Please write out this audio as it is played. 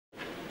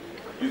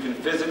You can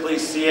physically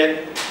see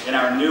it in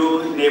our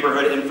new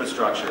neighborhood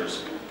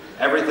infrastructures.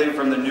 Everything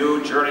from the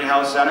new Journey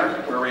House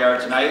Center, where we are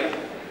tonight,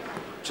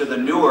 to the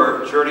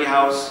newer Journey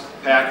House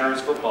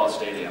Packers football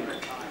stadium.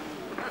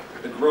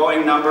 The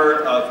growing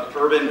number of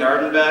urban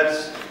garden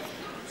beds,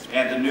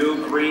 and the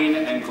new green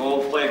and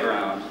gold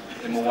playground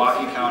in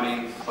Milwaukee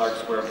County, Clark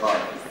Square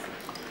Park.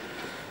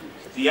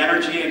 The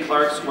energy in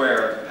Clark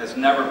Square has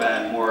never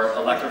been more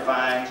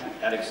electrifying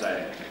and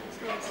exciting.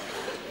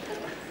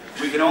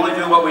 We can only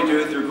do what we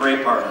do through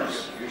great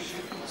partners,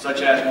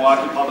 such as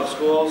Milwaukee Public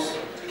Schools,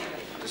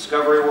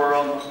 Discovery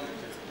World,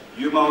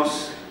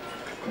 UMOS,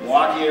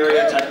 Milwaukee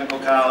Area Technical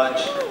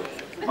College,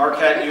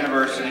 Marquette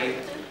University,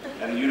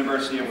 and the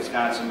University of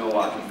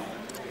Wisconsin-Milwaukee.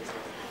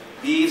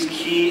 These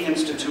key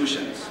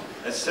institutions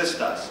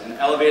assist us in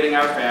elevating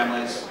our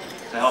families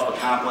to help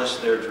accomplish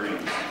their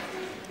dreams.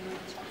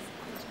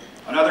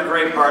 Another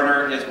great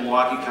partner is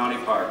Milwaukee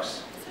County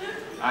Parks.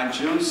 On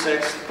June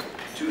 6,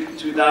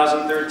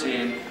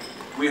 2013,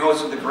 we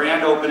hosted the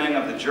grand opening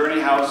of the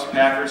Journey House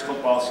Packers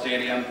football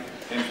stadium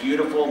in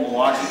beautiful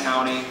Milwaukee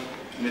County,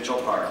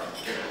 Mitchell Park.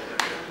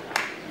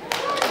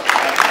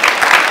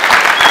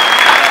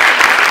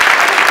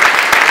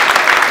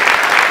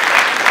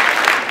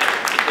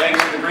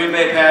 Thanks to the Green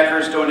Bay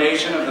Packers'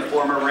 donation of the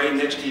former Ray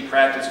Nitschke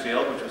practice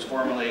field, which was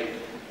formerly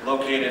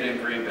located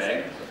in Green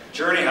Bay,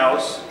 Journey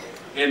House,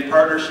 in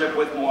partnership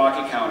with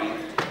Milwaukee County,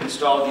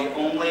 installed the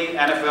only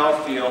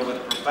NFL field with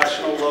a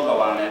professional logo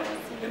on it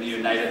in the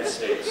United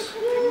States.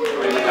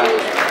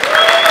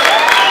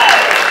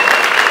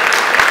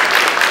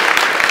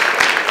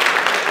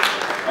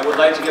 I would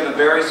like to give a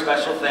very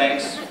special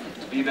thanks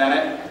to Bee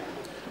Bennett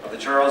of the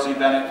Charles E.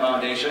 Bennett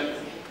Foundation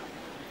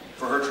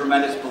for her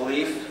tremendous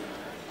belief,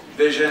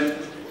 vision,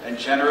 and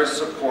generous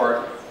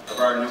support of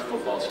our new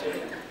football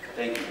stadium.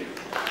 Thank you, Bee.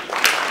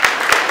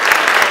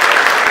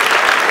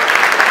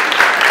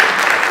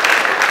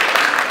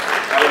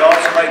 I would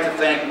also like to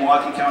thank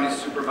Milwaukee County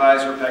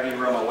Supervisor Peggy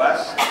Roma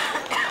West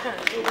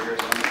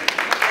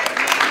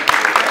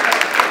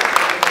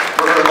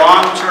for her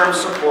long-term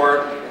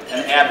support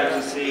and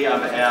advocacy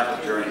on behalf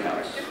of Journey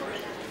House.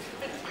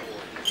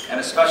 And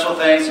a special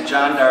thanks to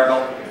John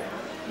Dargle,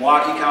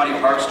 Milwaukee County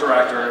Parks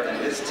Director, and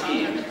his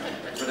team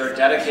for their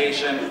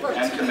dedication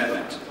and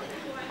commitment.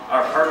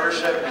 Our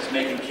partnership is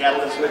making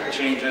catalytic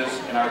changes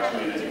in our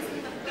community.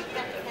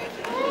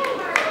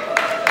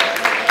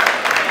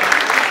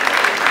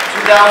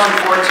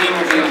 2014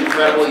 will be an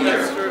incredible year.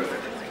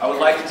 I would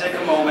like to take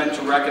a moment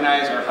to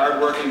recognize our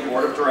hardworking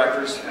Board of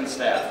Directors and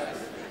staff.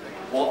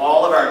 Will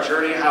all of our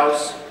Journey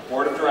House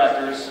Board of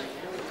Directors,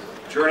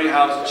 Journey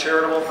House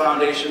Charitable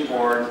Foundation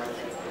Board,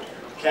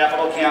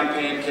 Capital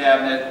Campaign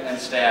Cabinet, and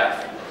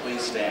staff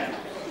please stand.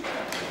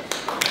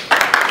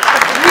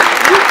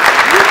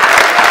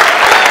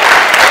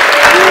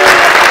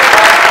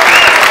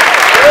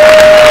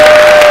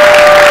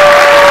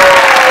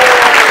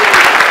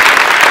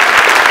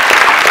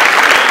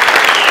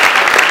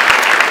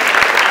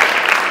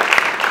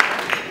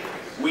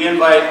 We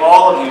invite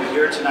all of you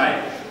here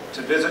tonight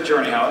to visit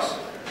Journey House,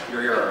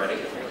 you're here already,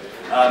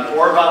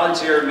 or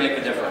volunteer and make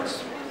a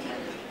difference.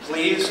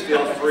 Please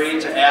feel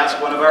free to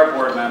ask one of our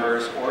board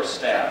members or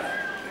staff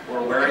who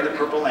are wearing the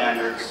purple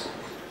lanyards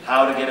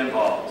how to get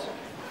involved.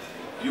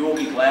 You will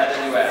be glad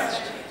that you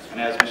asked,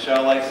 and as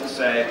Michelle likes to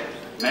say,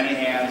 many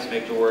hands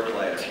make the work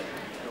lighter.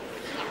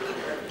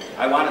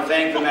 I want to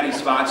thank the many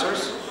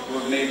sponsors who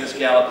have made this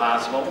gala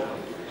possible.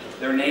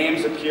 Their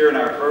names appear in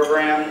our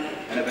program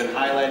and have been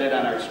highlighted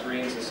on our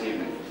screens this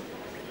evening.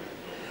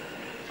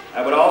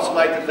 I would also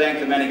like to thank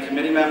the many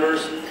committee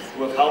members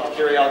who have helped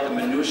carry out the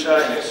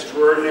minutiae and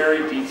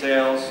extraordinary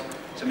details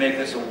to make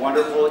this a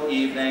wonderful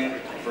evening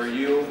for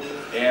you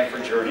and for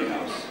Journey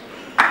House.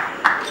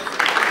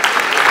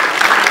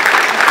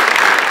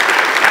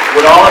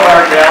 Would all of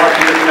our gala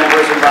committee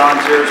members and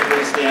volunteers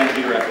please stand to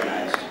be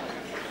recognized?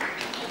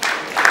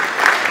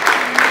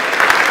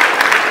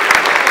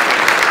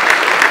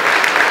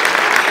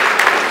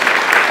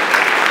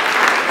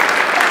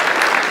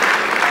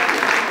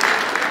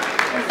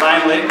 And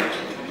finally,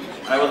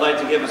 I would like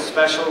to give a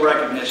special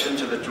recognition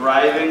to the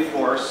driving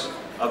force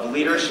of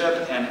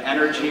leadership and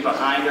energy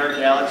behind our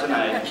gala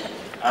tonight,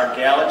 our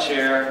gala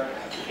chair,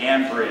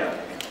 Ann Bria.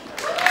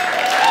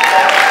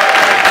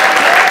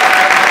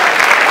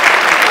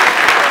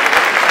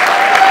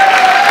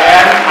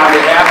 And on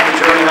behalf of the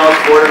Journey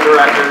House Board of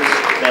Directors,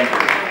 thank you.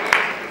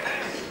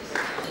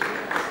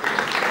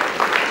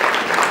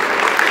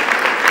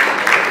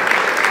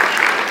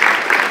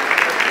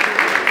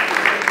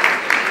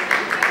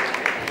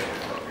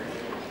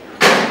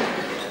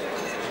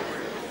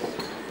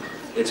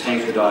 It's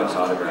Hank the dog's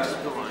autograph.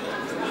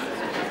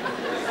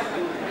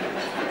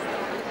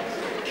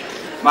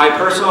 My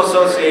personal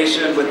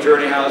association with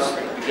Journey House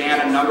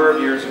began a number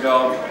of years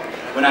ago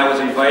when I was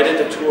invited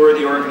to tour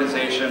the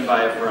organization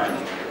by a friend.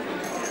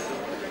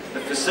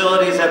 The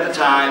facilities at the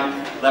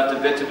time left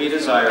a bit to be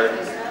desired,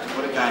 to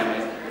put it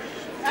kindly,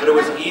 but it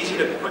was easy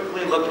to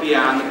quickly look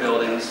beyond the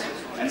buildings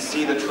and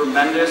see the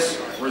tremendous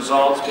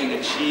results being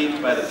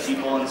achieved by the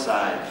people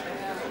inside.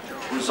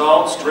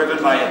 Results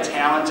driven by a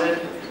talented,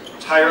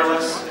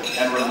 tireless,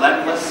 and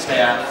relentless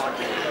staff,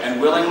 and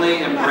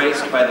willingly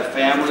embraced by the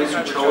families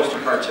who chose to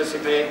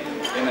participate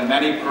in the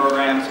many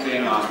programs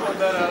being offered.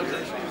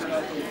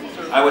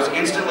 I was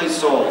instantly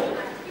sold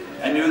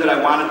and knew that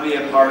I wanted to be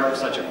a part of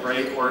such a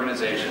great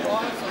organization,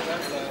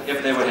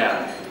 if they would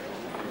have me.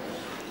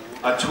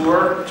 A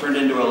tour turned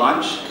into a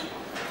lunch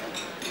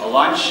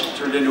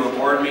turned into a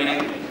board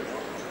meeting,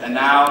 and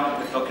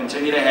now, if they'll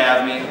continue to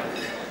have me,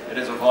 it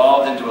has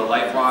evolved into a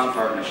lifelong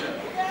partnership.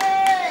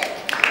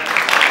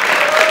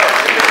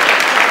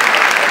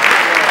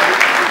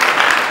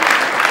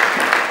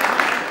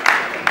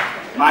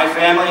 My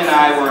family and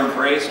I were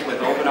embraced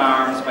with open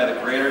arms by the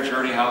greater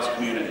Journey House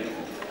community,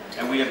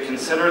 and we have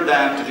considered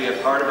them to be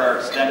a part of our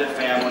extended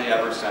family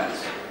ever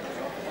since.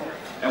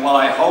 And while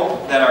I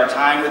hope that our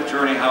time with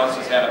Journey House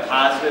has had a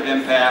positive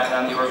impact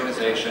on the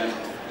organization,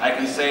 I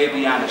can say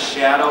beyond a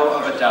shadow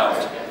of a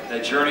doubt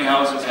that Journey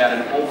House has had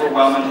an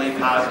overwhelmingly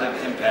positive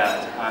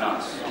impact on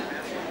us.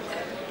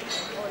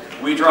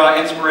 We draw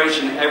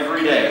inspiration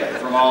every day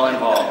from all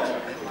involved,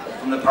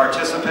 from the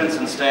participants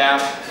and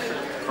staff,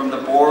 from the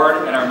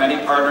board and our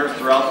many partners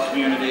throughout the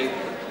community,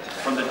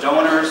 from the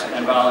donors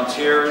and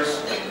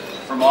volunteers,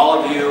 from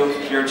all of you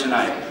here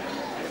tonight.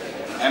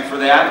 And for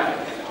that,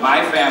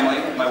 my family,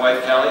 my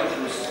wife Kelly,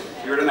 who's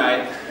here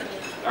tonight,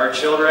 our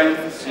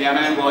children, Sienna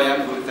and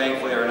William, who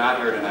thankfully are not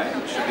here tonight,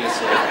 should be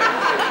asleep.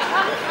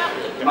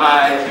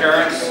 My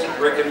parents,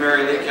 Rick and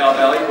Mary Lee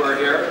Calvelli, who are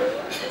here,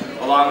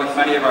 along with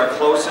many of our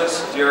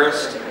closest,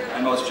 dearest,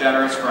 and most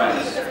generous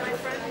friends.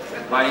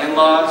 My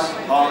in-laws,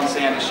 Paul and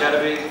Sandy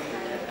Shedeby,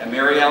 and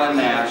Mary Ellen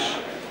Nash,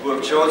 who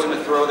have chosen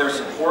to throw their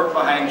support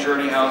behind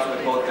Journey House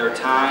with both their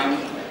time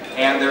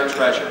and their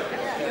treasure.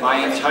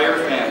 My entire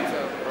family.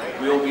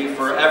 We will be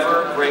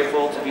forever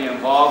grateful to be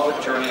involved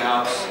with Journey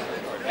House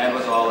and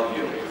with all of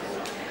you.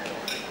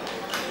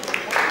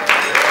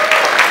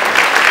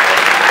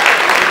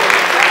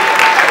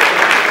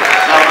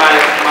 Now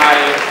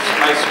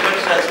my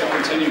script says to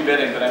continue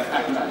bidding, but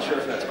I'm not sure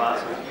if that's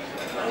possible.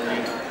 Are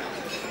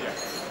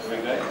we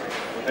good?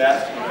 We're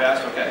fast? We're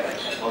fast? Okay.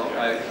 Well,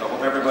 I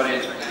hope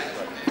everybody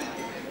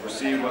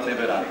received what they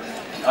bid on.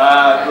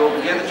 We'll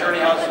begin the Journey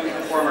House Week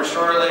performer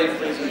shortly.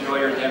 Please enjoy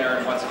your dinner,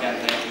 and once again,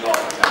 thank you all.